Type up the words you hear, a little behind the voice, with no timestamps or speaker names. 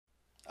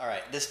All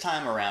right, this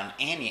time around,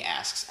 Annie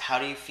asks, how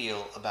do you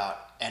feel about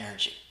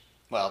energy?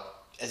 Well,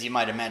 as you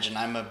might imagine,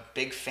 I'm a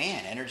big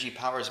fan. Energy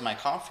powers my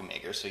coffee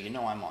maker, so you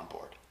know I'm on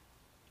board.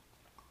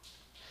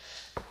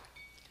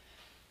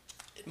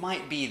 It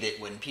might be that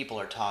when people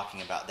are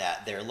talking about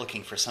that, they're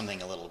looking for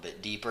something a little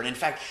bit deeper. And in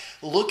fact,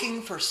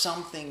 looking for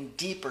something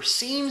deeper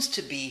seems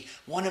to be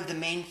one of the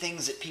main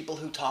things that people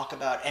who talk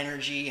about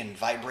energy and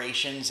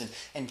vibrations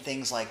and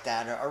things like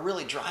that are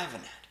really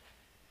driving at.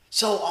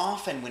 So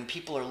often when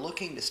people are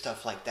looking to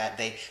stuff like that,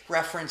 they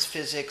reference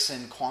physics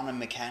and quantum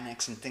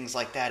mechanics and things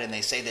like that, and they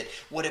say that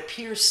what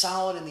appears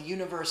solid in the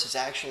universe is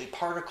actually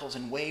particles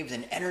and waves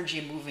and energy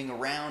moving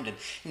around.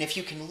 And if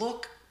you can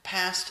look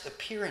past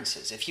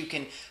appearances, if you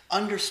can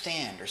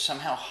understand or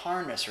somehow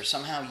harness or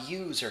somehow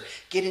use or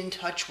get in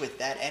touch with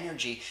that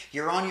energy,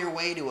 you're on your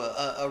way to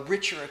a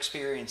richer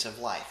experience of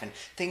life. And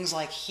things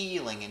like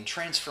healing and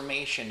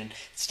transformation and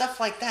stuff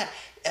like that,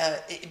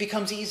 it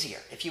becomes easier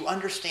if you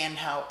understand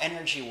how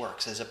energy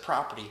works as a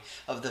property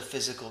of the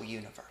physical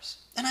universe.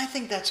 And I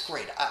think that's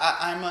great.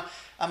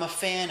 I'm a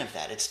fan of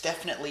that. It's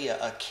definitely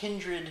a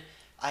kindred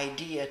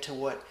idea to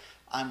what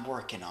I'm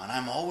working on.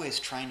 I'm always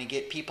trying to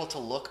get people to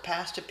look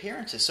past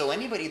appearances. So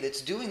anybody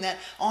that's doing that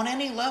on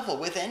any level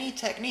with any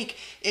technique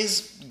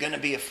is going to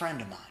be a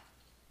friend of mine.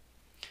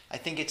 I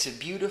think it's a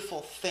beautiful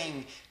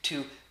thing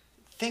to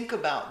think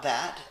about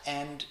that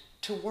and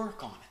to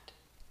work on it.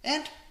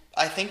 And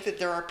I think that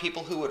there are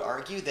people who would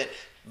argue that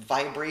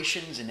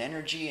vibrations and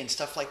energy and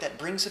stuff like that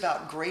brings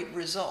about great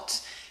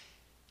results.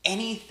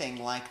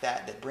 Anything like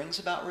that that brings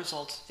about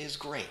results is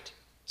great.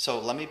 So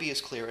let me be as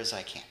clear as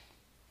I can.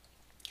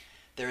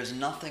 There is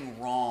nothing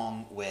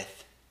wrong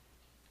with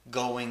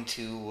going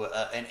to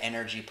an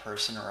energy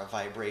person or a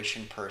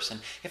vibration person.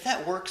 If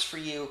that works for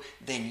you,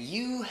 then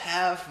you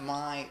have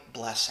my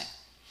blessing.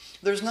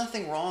 There's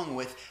nothing wrong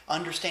with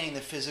understanding the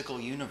physical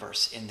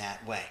universe in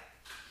that way.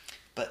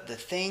 But the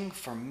thing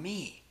for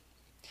me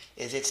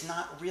is it's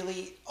not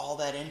really all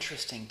that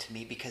interesting to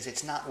me because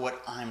it's not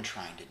what I'm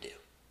trying to do.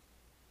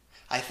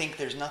 I think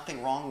there's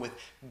nothing wrong with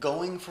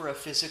going for a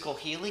physical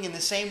healing in the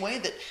same way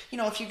that,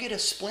 if you get a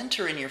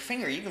splinter in your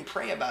finger, you can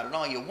pray about it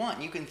all you want.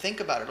 You can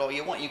think about it all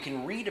you want. You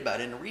can read about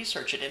it and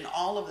research it, and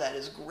all of that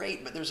is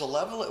great. But there's a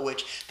level at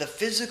which the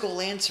physical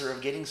answer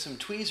of getting some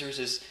tweezers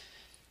is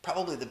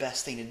probably the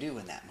best thing to do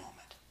in that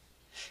moment.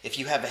 If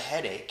you have a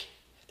headache,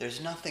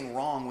 there's nothing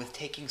wrong with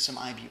taking some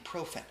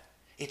ibuprofen.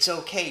 It's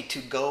okay to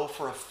go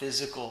for a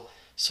physical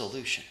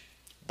solution.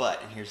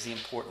 But, and here's the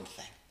important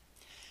thing,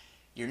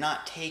 you're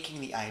not taking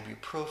the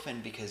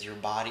ibuprofen because your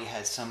body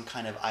has some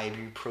kind of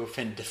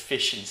ibuprofen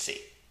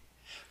deficiency.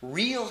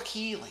 Real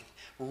healing,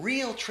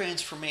 real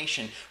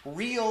transformation,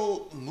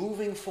 real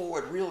moving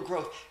forward, real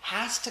growth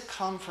has to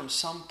come from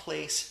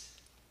someplace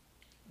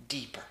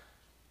deeper.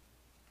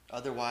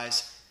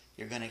 Otherwise,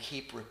 you're going to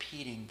keep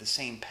repeating the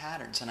same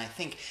patterns. And I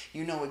think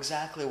you know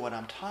exactly what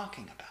I'm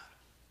talking about.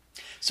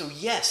 So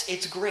yes,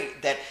 it's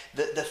great that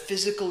the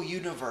physical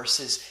universe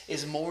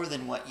is more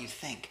than what you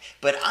think.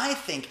 But I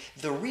think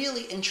the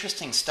really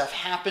interesting stuff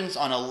happens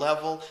on a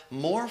level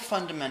more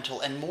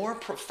fundamental and more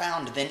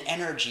profound than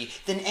energy,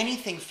 than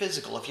anything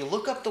physical. If you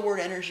look up the word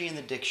energy in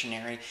the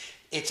dictionary,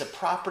 it's a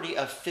property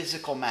of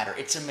physical matter.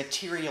 It's a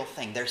material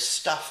thing. There's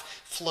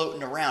stuff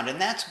floating around,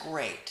 and that's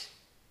great.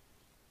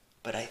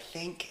 But I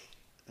think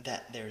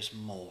that there's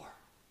more.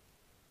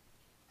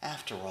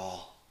 After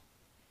all,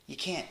 you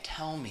can't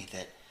tell me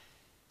that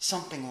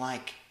something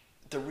like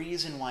the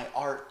reason why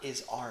art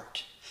is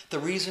art, the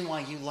reason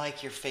why you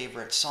like your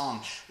favorite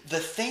song, the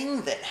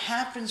thing that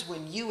happens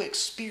when you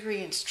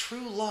experience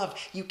true love,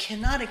 you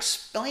cannot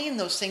explain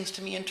those things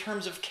to me in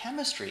terms of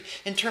chemistry,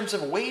 in terms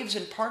of waves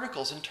and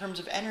particles, in terms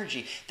of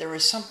energy. There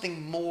is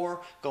something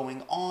more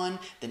going on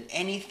than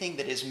anything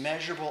that is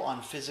measurable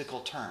on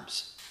physical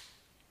terms.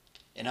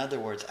 In other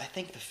words, I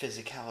think the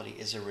physicality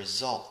is a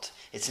result.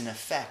 It's an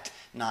effect,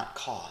 not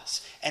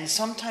cause. And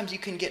sometimes you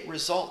can get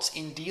results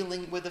in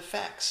dealing with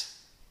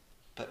effects.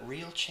 But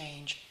real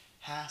change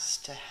has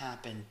to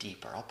happen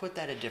deeper. I'll put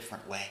that a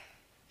different way.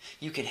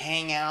 You can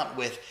hang out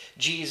with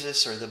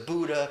Jesus or the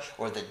Buddha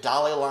or the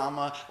Dalai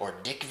Lama or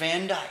Dick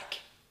Van Dyke.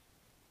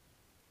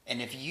 And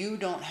if you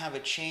don't have a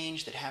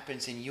change that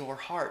happens in your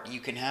heart,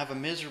 you can have a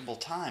miserable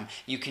time.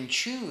 You can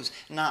choose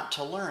not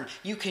to learn.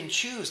 You can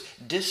choose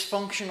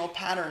dysfunctional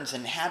patterns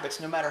and habits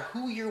no matter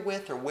who you're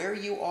with or where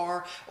you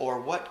are or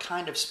what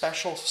kind of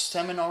special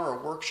seminar or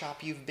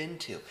workshop you've been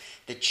to.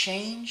 The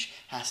change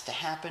has to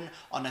happen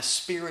on a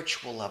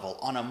spiritual level,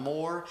 on a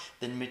more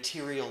than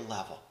material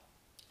level.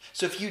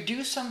 So if you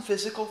do some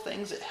physical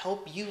things that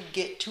help you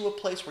get to a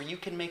place where you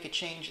can make a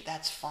change,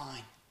 that's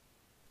fine.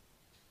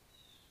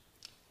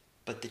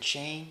 But the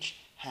change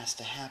has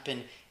to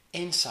happen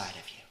inside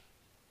of you.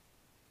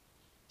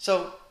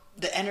 So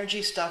the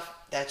energy stuff,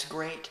 that's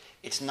great.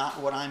 It's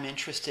not what I'm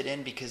interested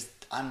in because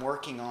I'm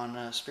working on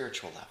a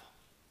spiritual level.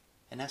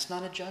 And that's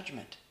not a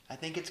judgment. I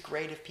think it's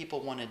great if people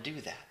want to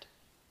do that.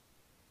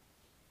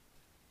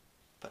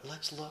 But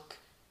let's look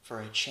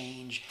for a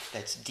change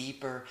that's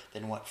deeper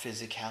than what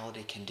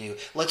physicality can do.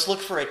 Let's look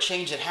for a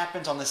change that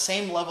happens on the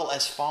same level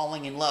as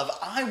falling in love.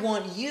 I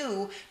want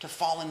you to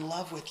fall in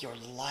love with your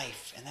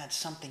life, and that's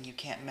something you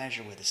can't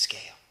measure with a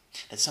scale.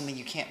 That's something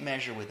you can't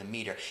measure with a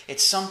meter.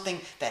 It's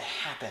something that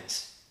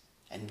happens,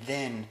 and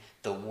then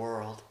the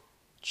world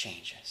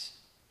changes.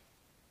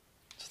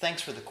 So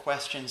thanks for the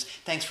questions.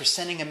 Thanks for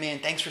sending them in.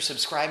 Thanks for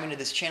subscribing to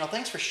this channel.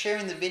 Thanks for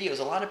sharing the videos.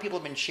 A lot of people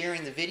have been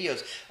sharing the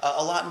videos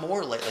a lot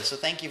more lately, so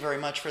thank you very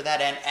much for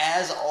that. And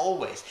as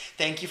always,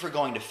 thank you for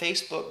going to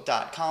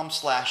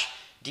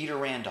facebook.com/Dieter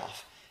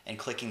Randolph and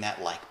clicking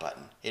that like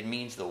button. It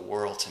means the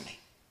world to me.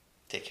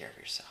 Take care of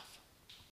yourself.